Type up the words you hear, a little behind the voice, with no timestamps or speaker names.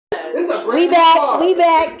a brand new car. We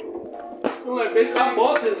back. I'm like, bitch, I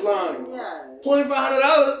bought this line. Yeah.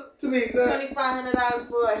 $2,500 to be exact. $2,500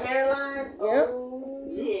 for a hairline? Yep. Oh,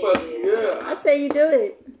 Yeah. I say you do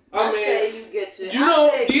it. I mean, say you get your. You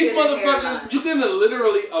know, these motherfuckers, you can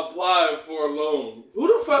literally apply for a loan. Who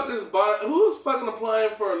the fuck is buying? Who's fucking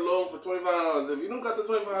applying for a loan for $2,500? If you don't got the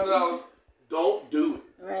 $2,500, don't do it.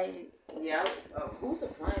 Right. Yeah. Who's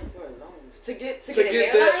applying for a loan to get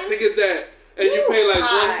that? And you pay like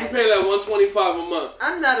 $125 a month.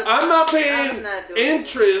 I'm not paying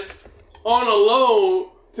interest on a loan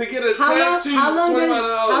to get a tattoo. How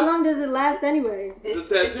long does it last anyway?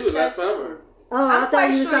 It's a tattoo. It lasts forever. Oh, I thought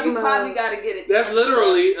you were talking about. Probably gotta get it. That's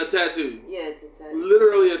literally a tattoo. Yeah, it's a tattoo.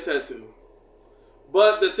 Literally a tattoo.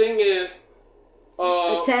 But the thing is,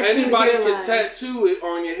 anybody can tattoo it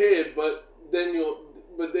on your head, but then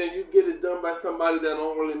you get it done by somebody that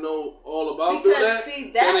don't really know all about doing that.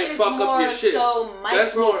 See, that is fuck more up your shit. So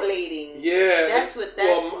microblading. Yeah, that's what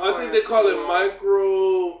that's. I think they call it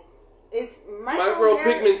micro. It's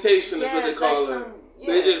micropigmentation is what they call it.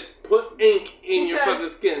 They just put ink in your fucking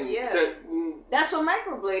skin. Yeah. That's what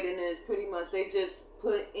microblading is, pretty much. They just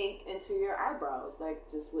put ink into your eyebrows, like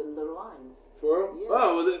just with little lines. For real? Yeah.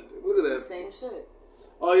 Oh, look at that. Same shit.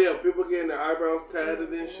 Oh, yeah, people getting their eyebrows tatted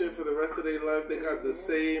and shit for the rest of their life. They got the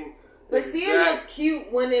same. But see, it look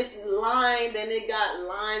cute when it's lined and it got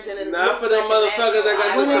lines and it not for them motherfuckers that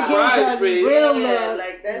got the surprise face. Real look.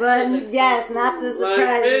 Like that. But yes, not the surprise.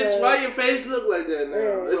 Like, bitch, why your face look like that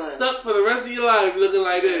now? It's stuck for the rest of your life looking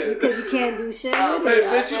like that. Because you can't do shit. Hey,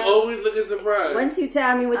 bitch, you always looking surprised. Once you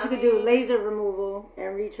tell me what you could do, laser removal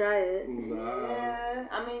and retry it. Nah.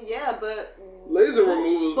 Yeah, but laser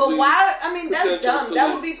removal. But why? I mean, that's dumb.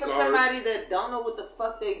 That would be for somebody that don't know what the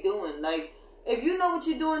fuck they doing. Like, if you know what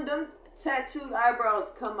you're doing, them tattooed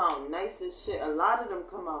eyebrows come out nice as shit. A lot of them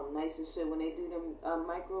come out nice as shit when they do them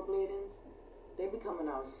microbladings. They be coming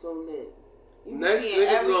out so lit. Next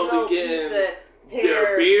nigga's gonna be getting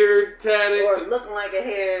their beard tatted or looking like a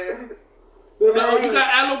hair. You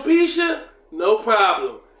got alopecia? No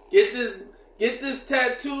problem. Get this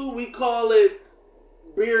tattoo. We call it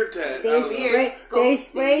beard tat. They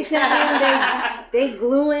spray tan. They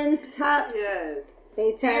gluing tops. Yes.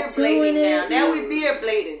 They tattooing it. Now we beard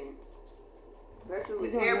blading. First we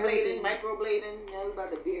was hair blading, microblading. Now we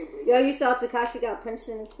about to beard blading. Yo, you saw Tekashi got punched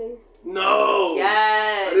in his face? No.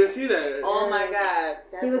 Yes. I didn't see that. Oh my god.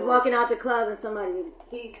 He was walking out the club and somebody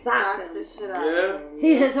socked the shit out of him.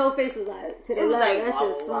 His whole face was like to the left. Like, that shit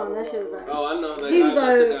was swung. That shit was like. Oh, I know. He was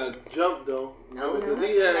got jumped though. No, because he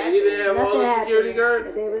didn't have all the security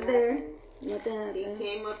guards. They was there. Nothing happened. He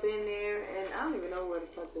came up in there, and I don't even know where the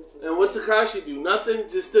fuck this was. And what Tekashi do? Nothing.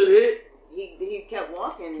 Just stood hit. He kept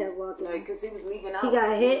walking. Like, because he was leaving out. He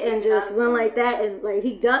got hit and just went like that, and like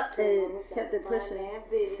he ducked and kept it pushing.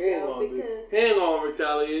 He ain't gonna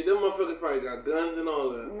retaliate. Them motherfuckers probably got guns and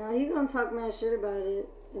all that. No, he gonna talk mad shit about it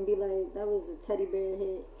and be like, that was a teddy bear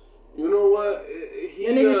hit. You know what?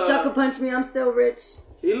 And then you sucker punch me, I'm still rich.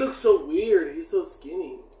 He looks so weird. He's so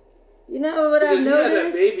skinny. You know what I've noticed? He had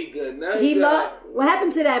that baby gut. Now what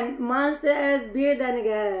happened to that monster ass beard that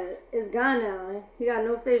nigga had? It's gone now. He got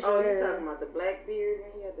no facial hair. Oh, you talking about the black beard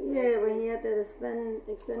when he had the black beard? When he had that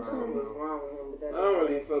extension. I don't know what's wrong with him, but I don't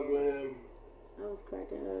really fuck with him. I was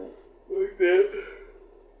cracking up. Like that.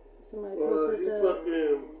 Somebody posted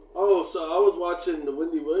that. Oh, so I was watching the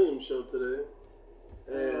Wendy Williams show today.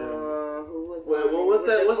 And who was what's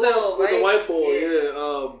that? What's that with the white boy?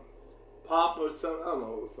 Yeah. Pop or something. I don't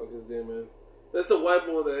know what the fuck his name is. That's the white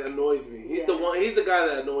boy that annoys me. He's the one. He's the guy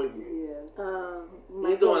that annoys me.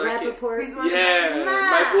 He's the one Rappaport.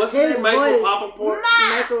 What's his name? Michael Rappaport.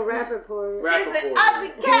 Michael Rappaport. There's an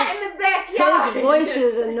ugly cat in the backyard. His voice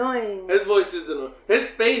is annoying. His voice is annoying. His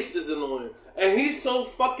face is annoying, and he's so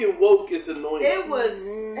fucking woke. It's annoying. It was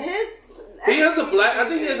his. He has a black. I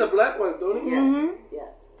think he has a black wife, don't he? Yes. Mm-hmm.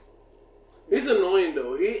 Yes. He's annoying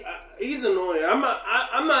though. He's annoying.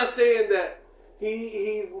 I'm not saying that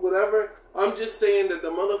he's whatever. I'm just saying that the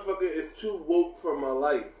motherfucker is too woke for my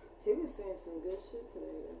life. He was saying some good shit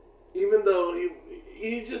today. Even though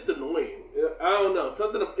he's just annoying. I don't know.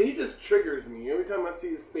 He just triggers me every time I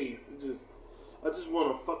see his face. I just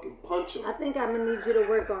want to fucking punch him. I think I'm gonna need you to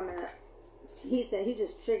work on that. He said he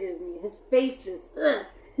just triggers me. His face just.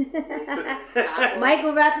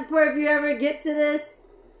 Michael Rappaport, if you ever get to this.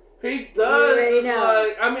 He does. It's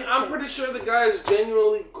like, I mean, I'm pretty sure the guy is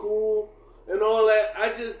genuinely cool and all that.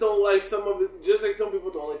 I just don't like some of it, just like some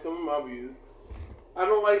people don't like some of my views. I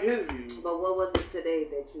don't like his views. But what was it today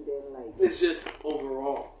that you didn't like? It's just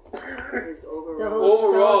overall. It's overall. The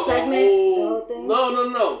whole segment? The whole thing?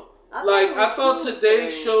 No. I thought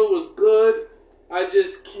today's show was good, I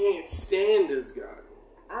just can't stand this guy.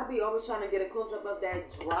 I be always trying to get a close up of that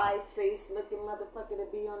dry face looking motherfucker to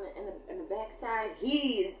be on in the backside.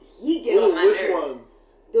 He get on my nerves. Which one?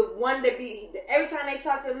 The one that be every time they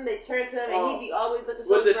talk to him, they turn to him and he be always looking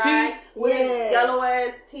so with dry teeth? with his yellow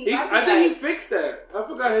ass teeth. I think he fixed that. I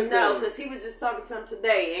forgot his name. No, because he was just talking to him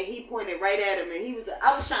today and he pointed right at him and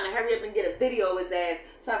I was trying to hurry up and get a video of his ass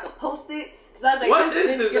so I could post it. Cause I was like, what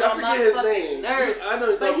is this? I forget his name. Nerves. I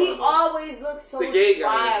know. But he always looks so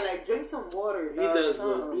dry. Like, drink some water. He does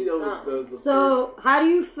look. He always does look. So, how do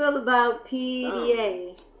you feel about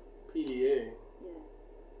PDA? PDA.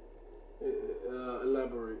 Yeah.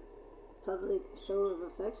 Elaborate. Public show of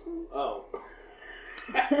affection. Oh.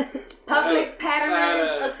 Public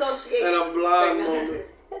Patterns Association. And a blind moment.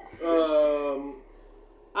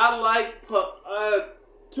 I like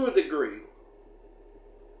to a degree.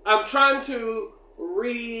 I'm trying to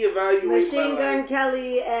reevaluate Machine Gun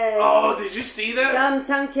Kelly and did you see that? Dumb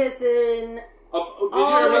tongue kissing. Did all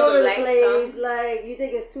you over the place. Like, you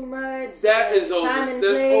think it's too much? That is over.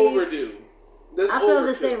 That's overdue. I feel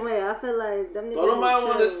the same way. I feel like them niggas. Don't nobody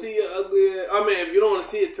want to see an ugly. I mean, if you don't want to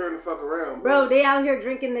see it, turn the fuck around. Bro, they out here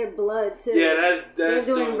drinking their blood too. Yeah, that's they're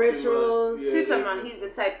doing rituals. She's talking about he's the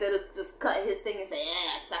type that'll just cut his thing and say,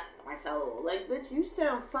 "Yeah, suck my soul." Like, bitch, you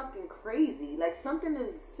sound fucking crazy. Like, something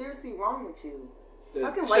is seriously wrong with you.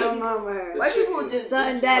 Fucking white people just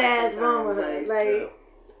something that ass wrong with her. Like,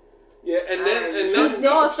 yeah, and then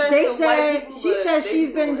she said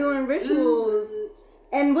she's been doing rituals.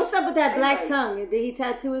 And what's up with that black tongue? Did he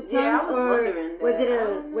tattoo his tongue, I was wondering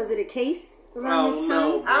that. was it a case around his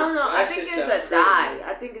tongue? I don't know. I think it's a dye.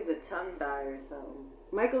 I think it's a tongue dye or something.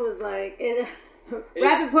 Michael was like,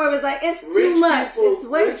 Rappaport was like, it's too much. It's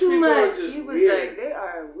way too much. He was like, they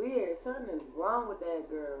are weird. Something is wrong with that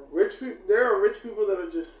girl. There are rich people that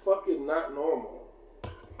are just fucking not normal.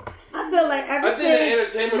 I feel like ever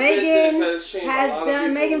since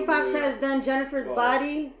Megan Fox has done Jennifer's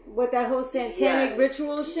Body with that whole satanic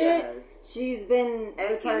ritual shit, she's been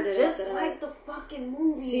retarded. Just like the fucking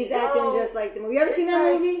movie. She's acting just like the movie. You ever seen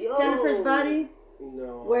that movie, Jennifer's Body?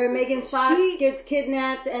 No. Where Megan Fox gets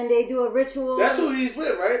kidnapped and they do a ritual. That's who he's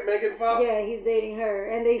with, right? Megan Fox? Yeah, he's dating her.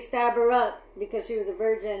 And they stab her up because she was a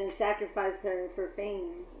virgin and sacrificed her for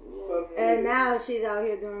fame. And now she's out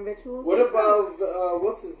here doing rituals. What about,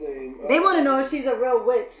 what's his name? They want to know if she's a real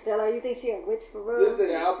witch. They're like, you think she a witch for real? This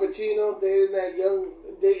thing, Al Pacino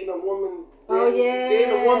dating a woman.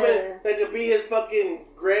 Dating a woman that could be his fucking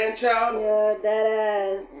grandchild. Yeah, that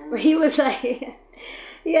ass. But he was like,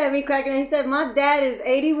 he had me cracking. He said, my dad is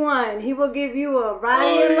 81. He will give you a ride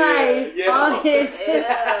of your life. Yeah. All his...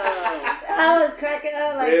 I was cracking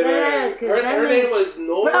up like that ass. Her name was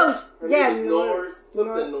Nor.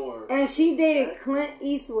 Nor. And she dated Clint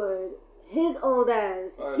Eastwood. His old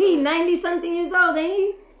ass. He 90-something years old, ain't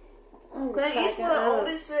he? Clint Eastwood old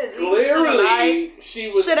as shit. Clearly, she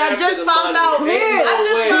was. Shit, I just found out.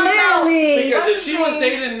 Clearly. Because if she was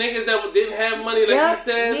dating niggas that didn't have money, like he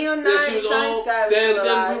said, that she was old, then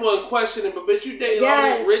we wouldn't question it. But bitch, you dating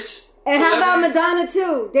all these rich. And how about Madonna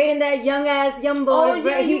too? Dating that young boy. Oh,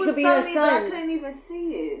 yeah, he could be her son. I couldn't even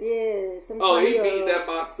see it. Yeah. He beat that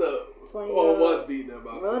box up. Or was beating that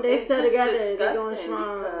box up. Well, they still together. They're going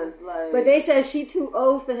strong. But they said she too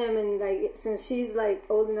old for him, and like since she's like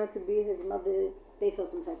old enough to be his mother, they feel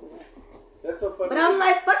some type of way. That's so funny. But I'm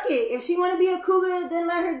like, fuck it. If she want to be a cougar, then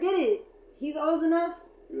let her get it. He's old enough.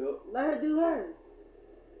 Yep. Let her do her.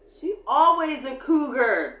 She always a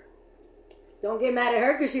cougar. Don't get mad at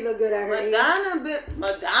her because she look good at her age.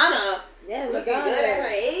 Madonna? Yeah, looking good at her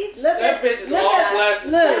age? That bitch is all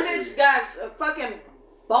glasses. That bitch got fucking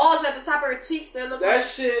balls at the top of her cheeks. They look that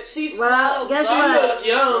shit. She swallowed. Guess she what? look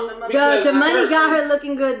young. The money got her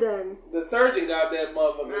looking good then. The surgeon got that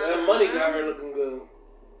motherfucker. That money got her looking good.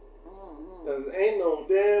 Because ain't no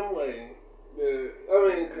damn way.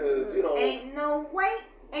 Because, you know. Ain't no way.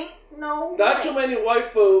 Not too many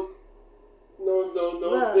white folk.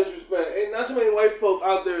 No disrespect. Ain't not too many white folk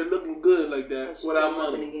out there looking good like that without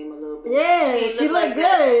money. Yeah, she look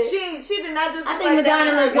good. She did not just. I think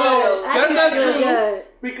Madonna look good. That's not true.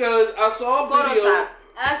 Because I saw a video. Photoshop.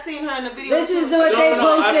 I seen her in the video. This is what they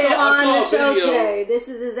posted on the show today. This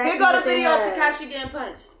is exactly. Here go the video of Tekashi getting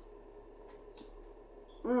punched.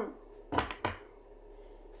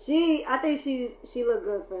 I think she looked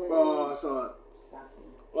good for her. Oh, I saw it.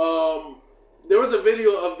 There was a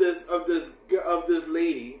video of this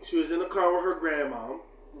lady. She was in the car with her grandma,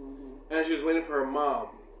 and she was waiting for her mom.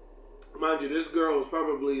 Mind you, this girl is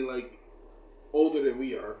probably like older than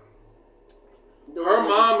we are. Her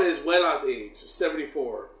mom is Wela's age,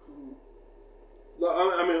 74.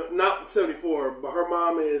 I mean, not 74, but her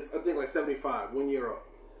mom is, I think, like 75, 1 year old.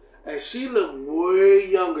 And she looked way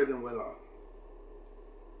younger than Willow.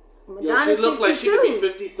 Yo, she looked like she could be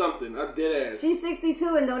 50-something. I dead ass. She's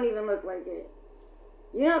 62 and don't even look like it.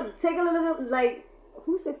 You know, take a little bit, like,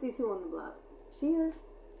 who's 62 on the block? She is.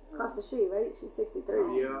 Across the street, right? She's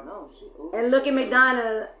 63. Yeah. No, and look at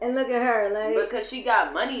Madonna and look at her, like, because she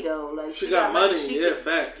got money though. Like she got money. She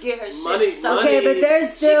facts. Get her money, shit. Okay, but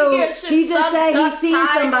there's still. He just said he seen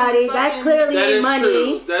somebody that clearly ain't money.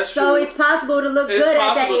 True. That's so true. It's possible to look good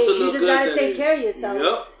at that age. You just gotta take care of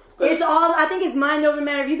yourself. Yep. It's all. I think it's mind over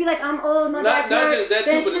matter. If you be like, I'm old, my back hurts, then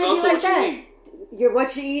shouldn't be like that. You're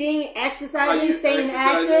what you're eating, exercising, staying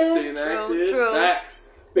active. True. Facts.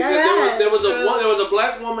 Because there was a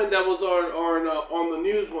black woman that was on the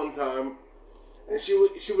news one time, and she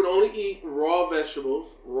would only eat raw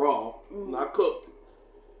vegetables, not cooked.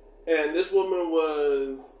 And this woman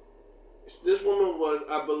was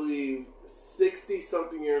I believe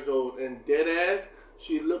 60-something years old, and dead ass,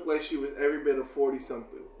 she looked like she was every bit of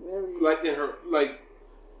 40-something. Really? Like in her like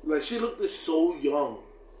she looked so young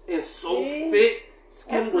and so fit.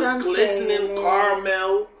 Skin was glistening,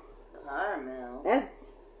 caramel. That's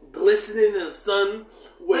glistening in the sun.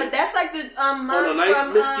 But that's like the on a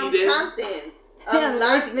nice misty day. Compton.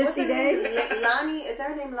 Nice misty day. Lonnie, is that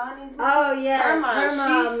her name? Lonnie's mom? Oh yeah, her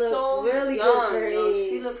mom looks so really young, good for her age.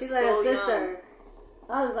 She looks She's so like her young. sister.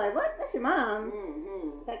 I was like, what? That's your mom?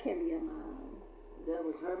 Mm-hmm. That can't be your mom. That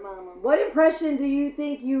was her mama. What impression do you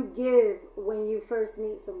think you give when you first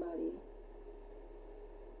meet somebody?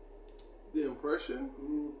 The impression?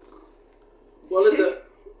 Well,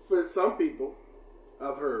 for some people,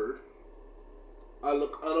 I've heard, I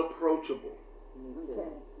look unapproachable. Okay.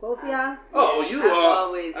 Both of y'all? Oh, you are.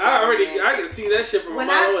 I can see that shit from a mile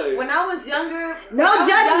away. When I was younger. No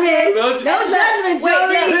judgment,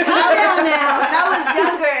 Jody. Calm down now. When I was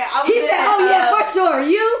younger, he said, oh yeah, for sure.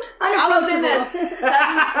 You unapproachable. I was in the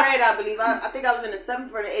 7th grade, I believe. I think I was in the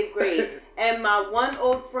 7th or the 8th grade. And my one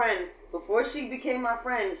old friend, before she became my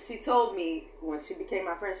friend, she told me, when she became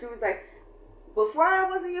my friend, she was like, before I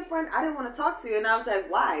wasn't your friend, I didn't want to talk to you. And I was like,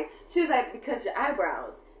 why? She was like, because your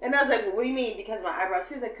eyebrows. And I was like, well, what do you mean because my eyebrows?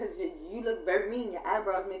 She was like, because you look very mean. Your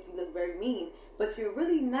eyebrows make you look very mean. But you're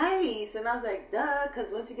really nice. And I was like, duh, because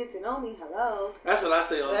once you get to know me, hello. That's what I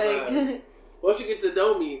say all the time. Once you get to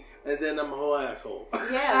know me, and then I'm a whole asshole. Yeah. All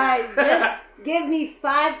right, just give me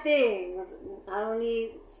 5 things. I don't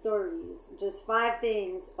need stories. Just 5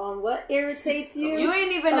 things on what irritates you. You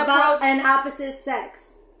ain't even about an opposite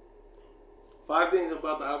sex. 5 things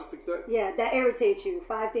about the opposite sex? Yeah, that irritates you.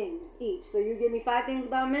 5 things each. So you give me 5 things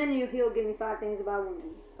about men, he'll give me 5 things about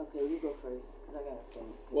women. Okay, you go first, because I got a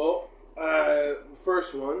thing. Well,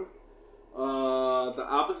 first one, the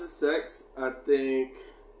opposite sex, I think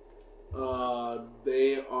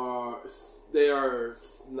they are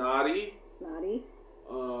snotty. Snotty.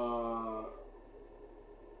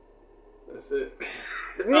 That's it.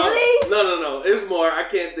 Really? No. There's more. I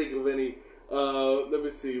can't think of any. Let me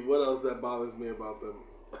see. What else that bothers me about them?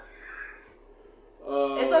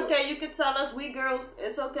 It's okay. You can tell us, we girls.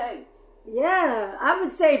 It's okay. Yeah, I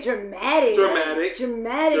would say dramatic.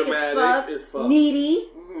 Dramatic as fuck. Needy.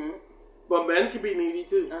 Mm-hmm. But men can be needy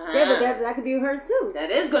too. Uh-huh. Yeah, but that could be hers too.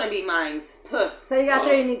 That is gonna be mine. So you got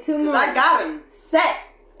 3. You need 2 more. I got them set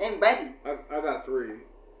and ready. I got 3. Yeah.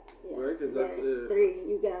 Right? Because that's it. 3.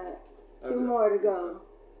 You got 2 more to go.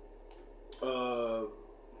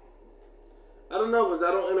 I don't know, because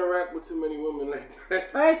I don't interact with too many women like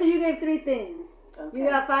that. All right, so you gave 3 things. Okay. You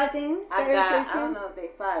got 5 things? I don't know if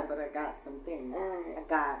they 5, but I got some things. Right. I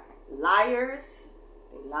got liars.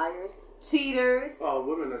 Cheaters. Oh,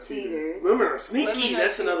 women are cheaters. Women are sneaky.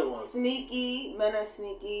 That's another one. Sneaky. Men are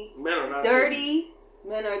sneaky. Men are not dirty. Sneaky.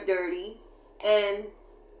 Men are dirty. And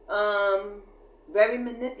very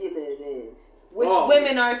manipulative. Which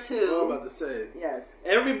women are too. I'm about to say. Yes.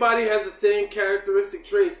 Everybody has the same characteristic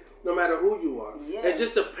traits, no matter who you are. Yeah. It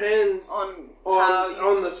just depends on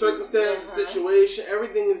the circumstance, situation.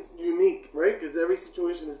 Everything is unique, right? Because every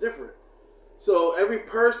situation is different. So every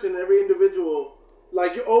person, every individual,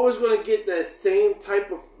 like, you're always going to get that same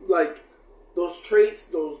type of, like, those traits,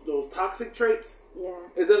 those toxic traits. Yeah.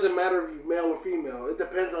 It doesn't matter if you're male or female. It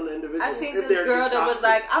depends on the individual. I seen this girl that was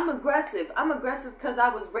like, I'm aggressive because I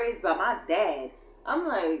was raised by my dad. I'm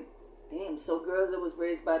like, damn, so girls that was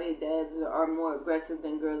raised by their dads are more aggressive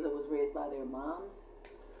than girls that was raised by their moms?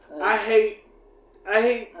 I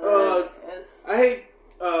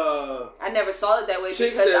never saw it that way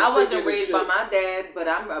because I wasn't raised by my dad, but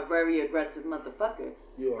I'm a very aggressive motherfucker.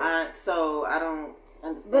 You are. So I don't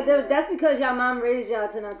understand. But that's because y'all mom raised y'all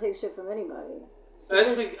to not take shit from anybody.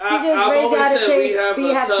 I've always said we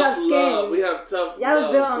have tough love. We have tough love. Y'all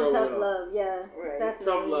was built on tough love, yeah. Right. Definitely.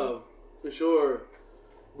 Tough love, for sure.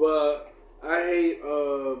 But I hate,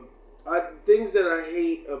 things that I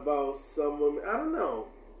hate about some women, I don't know.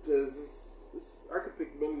 Because I could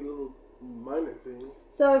pick many little minor things.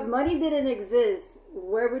 So if money didn't exist,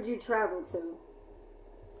 where would you travel to?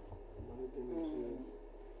 Money didn't exist.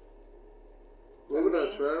 Where would I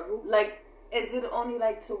travel? Like, is it only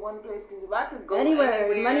like to one place? Because if I could go anywhere,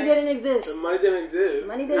 money didn't exist. If money didn't exist.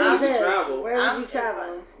 Money didn't exist. Travel. Where would you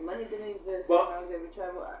travel? Money didn't exist. But, if I was able to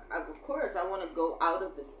travel, of course, I want to go out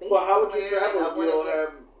of the state. But how would you travel if you don't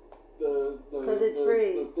have because it's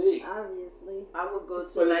free, the obviously. I would go to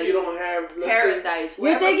but like, you don't have paradise.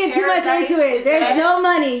 You're thinking too much into it. There's no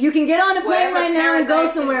money. You can get on a plane right now and go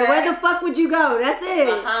somewhere. Where the fuck would you go? That's it.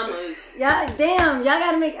 Bahamas. Yeah, damn. Y'all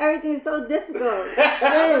gotta make everything so difficult.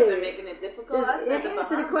 I wasn't making it difficult. Just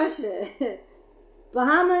answer the question.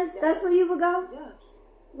 Bahamas? Yes. That's where you would go? Yes.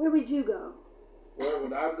 Where would you go? Where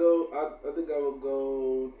would I go? I think I would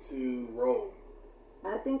go to Rome.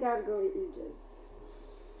 I think I'd go to Egypt.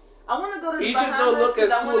 I want to go to the Egypt. Bahamas. Don't look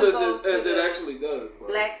as cool as it actually does. Bro.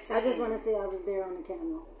 Black Sea. I just want to say I was there on the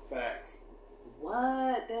camel. Facts.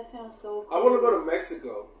 What? That sounds so cool. I want to go to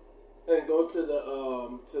Mexico and go to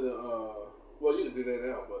the well, you can do that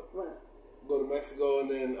now, but what? Go to Mexico and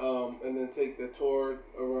then take the tour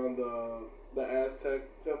around the Aztec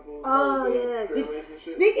temple. Oh yeah.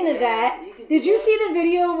 Speaking of that, did you see the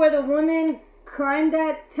video where the woman climbed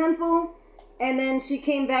that temple? And then she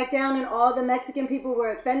came back down and all the Mexican people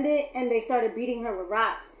were offended and they started beating her with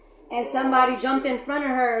rocks. And somebody jumped in front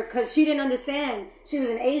of her because she didn't understand. She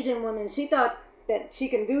was an Asian woman. She thought that she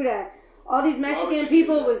can do that. All these Mexican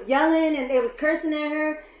people was yelling and they was cursing at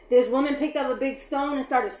her. This woman picked up a big stone and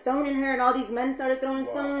started stoning her and all these men started throwing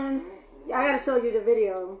stones. I gotta show you the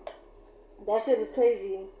video. That shit was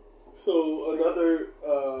crazy. So another,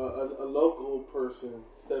 a local person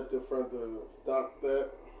stepped in front to stop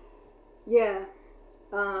that. Yeah.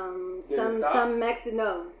 Some Mexican,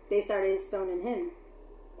 no, they started stoning him.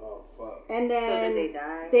 Oh, fuck. And then so did they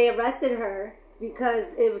die? They arrested her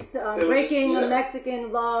because it was breaking a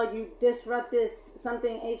Mexican law. You disrupt this,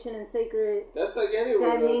 something ancient and sacred. That's like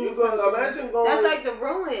anywhere. Imagine going. That's like the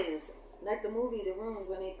ruins. Like the movie, The Ruins,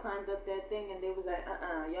 when they climbed up that thing and they was like,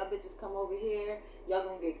 y'all bitches come over here, y'all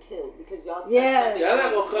gonna get killed because y'all y'all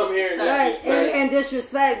not gonna come here and disrespect. And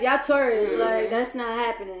disrespect. Y'all tourists, like, that's not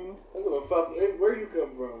happening. I'm gonna fuck where you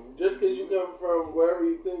come from. Just because you come from wherever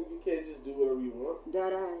you think, you can't just do whatever you want.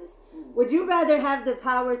 That ass. Would you rather have the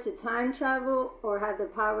power to time travel or have the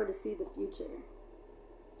power to see the future?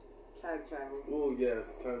 Time travel. Oh,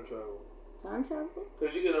 yes, time travel. Time travel?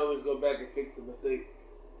 Because you can always go back and fix the mistake.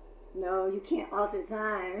 No, you can't alter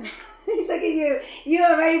time. Look at you. You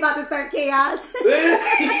already about to start chaos. He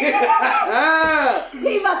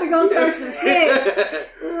about to go start some shit.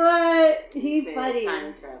 What? He's funny.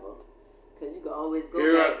 Time travel. Because you can always go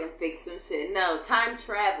back and fix some shit. No, time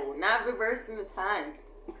travel. Not reversing the time.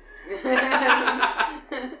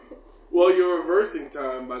 Well, you're reversing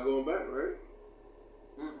time by going back, right?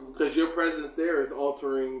 Because your presence there is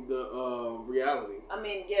altering the reality. I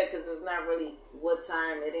mean, yeah, because it's not really what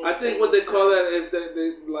time it is. I think what they call that is that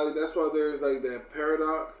that's why there's like that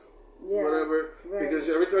paradox, whatever. Right. Because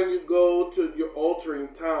every time you go to, you're altering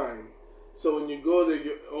time. So when you go there,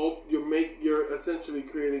 you're essentially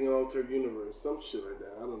creating an altered universe, some shit like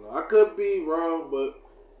that. I don't know. I could be wrong, but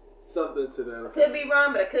something to that. I could be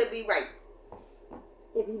wrong, but I could be right.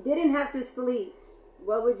 If you didn't have to sleep,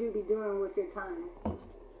 what would you be doing with your time?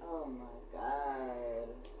 Oh my god.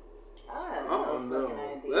 I don't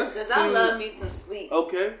know. Because I love me some sleep.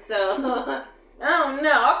 Okay. So, I don't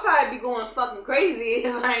know. I'll probably be going fucking crazy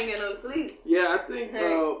if I ain't get no sleep. Yeah, I think,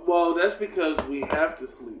 well, that's because we have to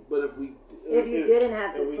sleep. But if you didn't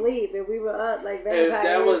have to sleep, if we were up like vampires. If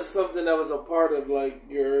that was something that was a part of like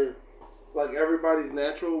everybody's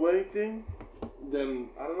natural way thing, then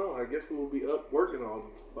I don't know. I guess we would be up working all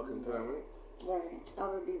the fucking time, right? Right. I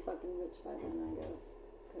would be fucking rich by then, I guess.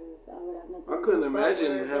 Because I would have nothing. I couldn't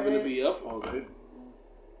imagine having to be up all day.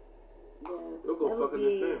 Yeah. You'll go fucking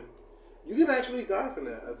insane. You can actually die from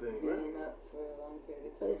that, I think, right? Up for a long period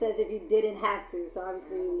of time. But it says if you didn't have to, so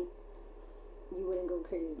obviously you wouldn't go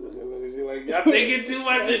crazy. Look at you like, y'all thinking too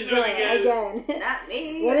much into it again. Not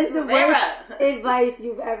me. What is the worst advice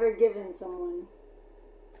you've ever given someone?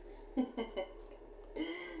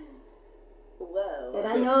 Whoa. And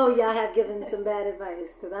I know y'all have given some bad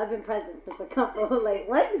advice because I've been present for some couple. Like,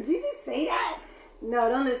 what? Did you just say that? No,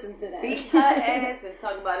 don't listen to that. Beat her ass and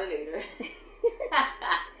talk about it later.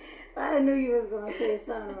 I knew you was going to say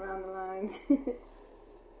something around the lines.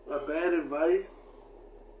 A bad advice?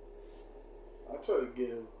 I try to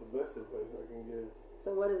give the best advice I can give.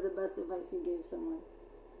 So what is the best advice you gave someone?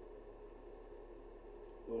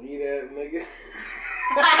 Leave that nigga.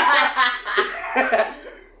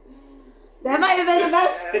 That might have been the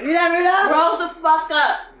best. You never know. Grow the fuck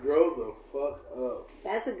up. Grow the fuck up.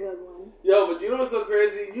 That's a good one. Yo, but you know what's so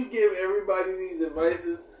crazy? You give everybody these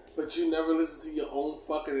advices, but you never listen to your own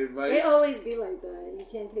fucking advice. They always be like that. You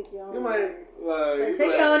can't take your own advice.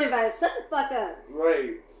 Take your own advice. Shut the fuck up.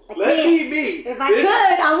 Right. Let me be. If I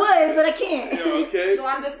could, I would, but I can't. Yeah, okay. So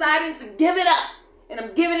I'm deciding to give it up, and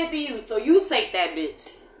I'm giving it to you. So you take that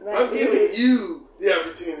bitch. Right. I'm giving you the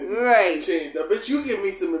opportunity to change that. Bitch, you give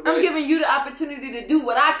me some advice. I'm giving you the opportunity to do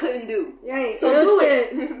what I couldn't do. Right. So do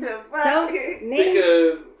it.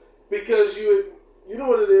 Because you know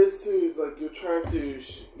what it is too. Is like you're trying to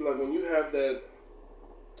like when you have that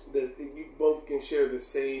you both can share the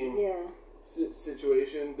same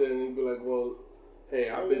situation. Then you'd be like, well, hey,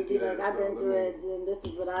 I've been through that. I've been through it, and this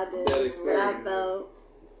is what I did. This is what I felt.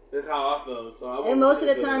 That's how I felt. So and most of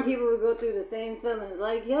the time, people would go through the same feelings.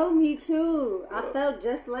 Like, yo, me too. I felt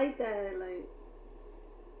just like that. Like,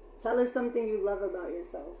 tell us something you love about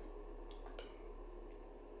yourself.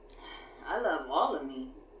 I love all of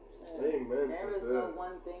me. So amen. There is no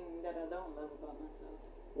one thing that I don't love about myself.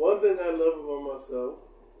 One thing I love about myself,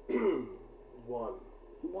 one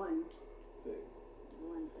thing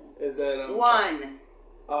is that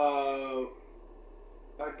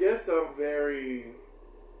I guess I'm very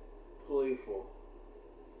playful.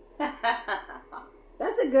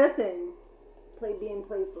 That's a good thing. Being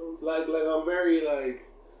playful. Like I'm very like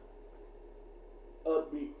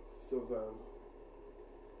upbeat sometimes.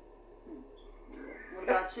 What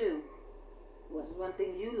about you? What's one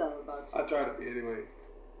thing you love about you? I try to be anyway.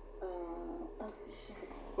 Shit.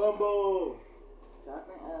 Fumble.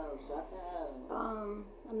 Dropping L's. I'm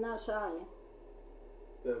not shy.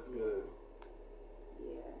 That's good.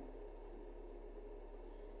 Yeah.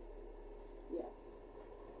 Yes.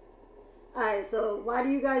 Alright, so why do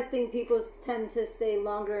you guys think people tend to stay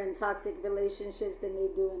longer in toxic relationships than they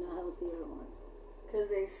do in a healthier one? Because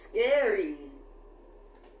they're scary.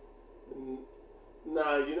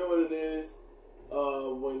 Nah, you know what it is?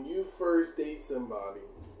 When you first date somebody,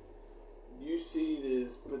 you see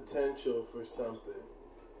this potential for something.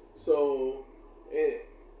 So,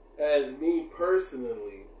 as me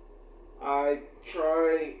personally, I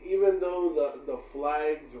try, even though the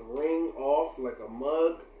flags ring off like a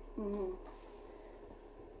mug,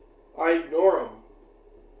 I ignore them.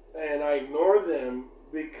 And I ignore them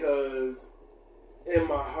because in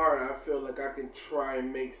my heart I feel like I can try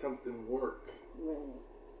and make something work. Right.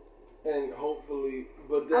 And hopefully,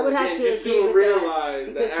 but then again, you soon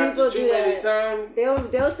realize that after too many times, they'll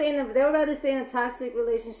rather stay in a toxic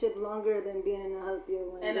relationship longer than being in a healthier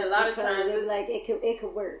one. And a lot of times, it's like it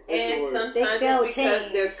could work. And sometimes it's because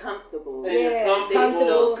they're comfortable. And they're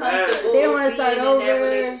so comfortable. They don't want to start over. In that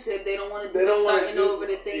relationship. They don't want to do starting over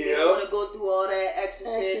the thing. They don't want to go through all that extra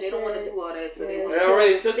shit. They don't want to do all that. So they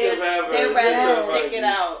already took their They'd rather stick it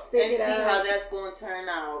out and see how that's going to turn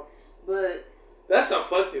out. But that's a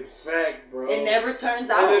fucking fact, bro. It never turns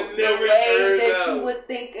out the way that you would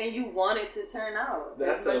think and you want it to turn out.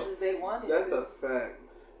 As much as they want it to. That's a fact.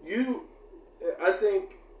 I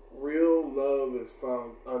think real love is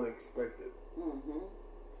found unexpected.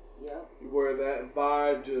 Yep. Where that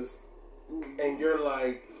vibe just, and you're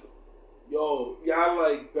like, yo, y'all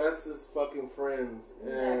like bestest fucking friends.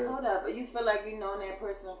 And hold up, but you feel like you known that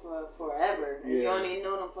person for forever. And you only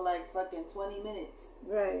know them for like fucking 20 minutes.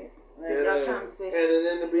 Right. Like your conversation. And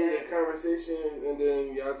then to be in a conversation, and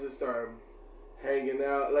then y'all just start hanging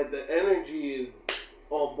out. Like the energy is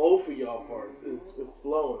on both of y'all parts. It's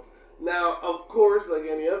flowing. Now, of course, like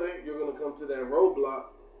any other, you're gonna come to that roadblock,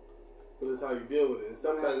 but it's how you deal with it.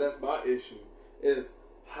 Sometimes that's my issue, is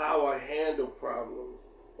how I handle problems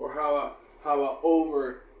or how I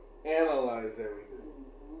over analyze everything.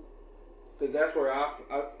 Because that's where I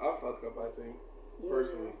fuck up, I think,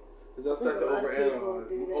 personally. Because I start to overanalyze,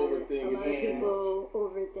 overthink. A lot of people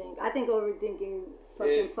overthink. I think overthinking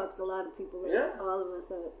fucks a lot of people up, all of us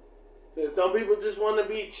up. Because some people just want to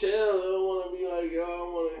be chill. They don't want to be like, yo, I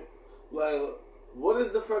want to, like, what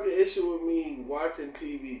is the fucking issue with me watching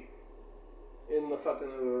TV in the fucking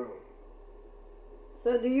other room?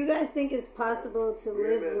 So do you guys think it's possible to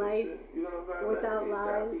live life without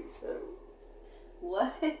lies?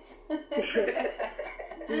 What?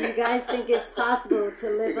 Do you guys think it's possible to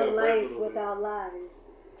live a life without lies?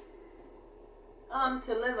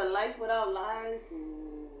 To live a life without lies?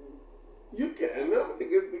 You can. I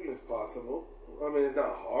think it's possible. I mean, it's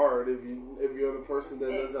not hard if you're the person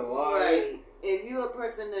that doesn't lie. Right. If you're a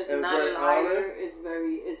person that's not a liar, it's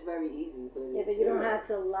very easy. But you don't have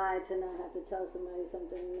to lie to not have to tell somebody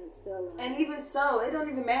something and it's still lying. And even so, it don't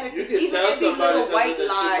even matter. You can even tell if you little white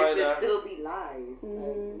lies, that still be lies.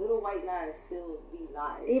 Like, little white lies still be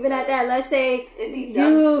lies. Even at that, let's say you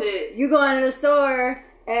go into the store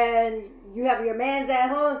and you have your man's at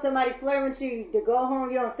home, somebody flirting with you, to go home,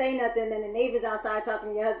 you don't say nothing, then the neighbor's outside talking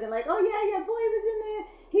to your husband like, oh yeah, your boy was in there,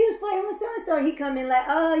 he was flirting with so-and-so, he come in like,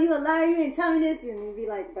 oh, you a liar, you didn't tell me this, and you be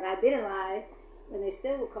like, but I didn't lie, and they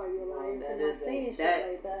still will call you a liar for not saying shit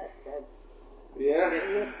like that.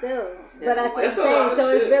 You're still, but I say,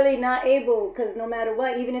 so it's really not able, because no matter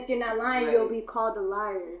what, even if you're not lying, you'll be called a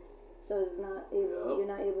liar, so it's not able, you're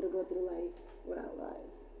not able to go through life without lies.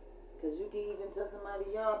 Because you can even tell somebody,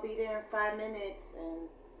 y'all be there in 5 minutes, and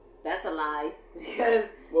that's a lie. Because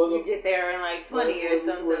you get there in like 20 or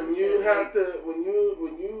something.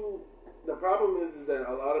 The problem is that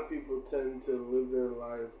a lot of people tend to live their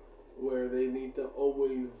life where they need to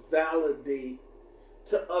always validate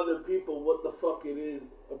to other people what the fuck it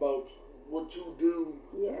is about what you do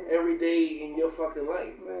every day in your fucking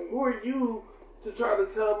life. Right. Who are you to try to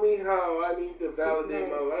tell me how I need to validate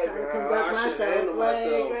my life and how I should handle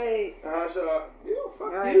myself? How should I?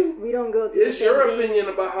 Fuck you. We don't go through. It's your opinion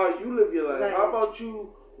about how you live your life. How about you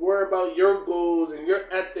worry about your goals and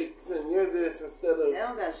your ethics and your this instead of... They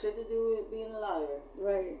don't got shit to do with being a liar.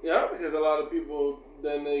 Right. Yeah, because a lot of people,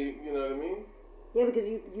 then they, you know what I mean? Yeah, because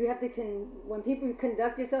you have to, when people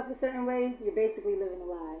conduct yourself a certain way, you're basically living a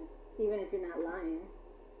lie, even if you're not lying.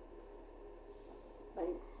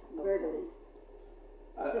 Like, verbally.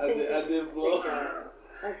 I did flow.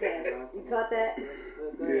 Okay. You caught that?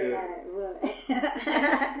 Yeah.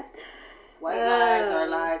 White lies are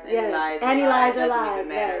lies. Any lies are lies.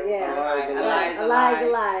 Right, yeah. A lie is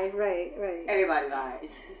a lie. Right. Everybody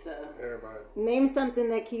lies. So. Everybody. Name something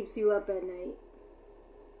that keeps you up at night.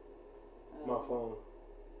 My phone.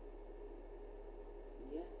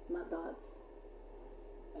 Yeah. My thoughts.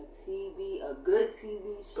 A good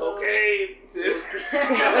TV show. Cocaine.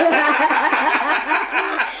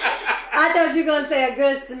 I thought you were going to say a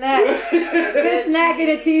good snack. A good snack in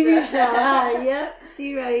a TV show. Yep,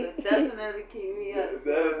 she right. Definitely keep me up.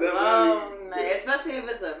 Long night. Especially if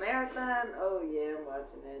it's a marathon. Oh, yeah, I'm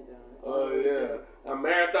watching that, John. Oh, yeah. A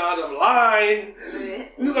marathon of lines.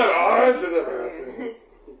 You got a hundred of them.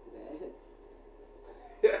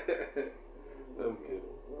 I'm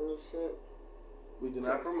kidding. Oh, shit. We do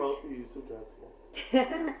not promote the use of drugs.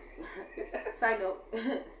 Side note.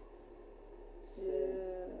 Yeah.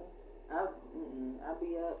 I'll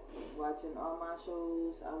be up watching all my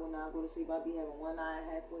shows. I will not go to sleep. I'll be having one eye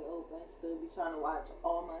halfway open. Still be trying to watch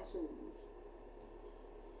all my shows.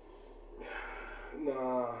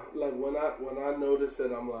 Nah, like when I notice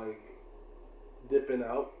that I'm like dipping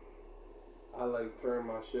out, I like turn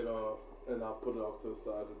my shit off and I'll put it off to the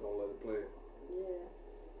side and don't let it play. Yeah.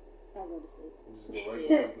 I'll go to sleep. Just go right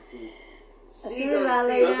to sleep. Sometimes you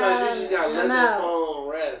just gotta let that phone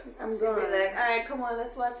rest. I'm going. Be like, all right, come on,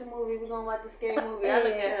 let's watch a movie. We're gonna watch a scary movie. I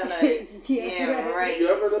look at her like, yeah, right.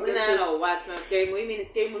 We're not gonna watch no scary movie. You mean the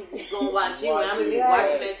scary movie? We're gonna watch you, and I'm gonna be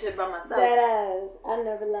watching that shit by myself. That ass. I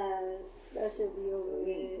never lies. That should be over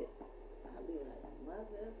with. I'll be like,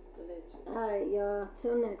 mother, all right, y'all.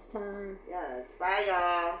 Till next time. Yes. Bye,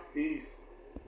 y'all. Peace.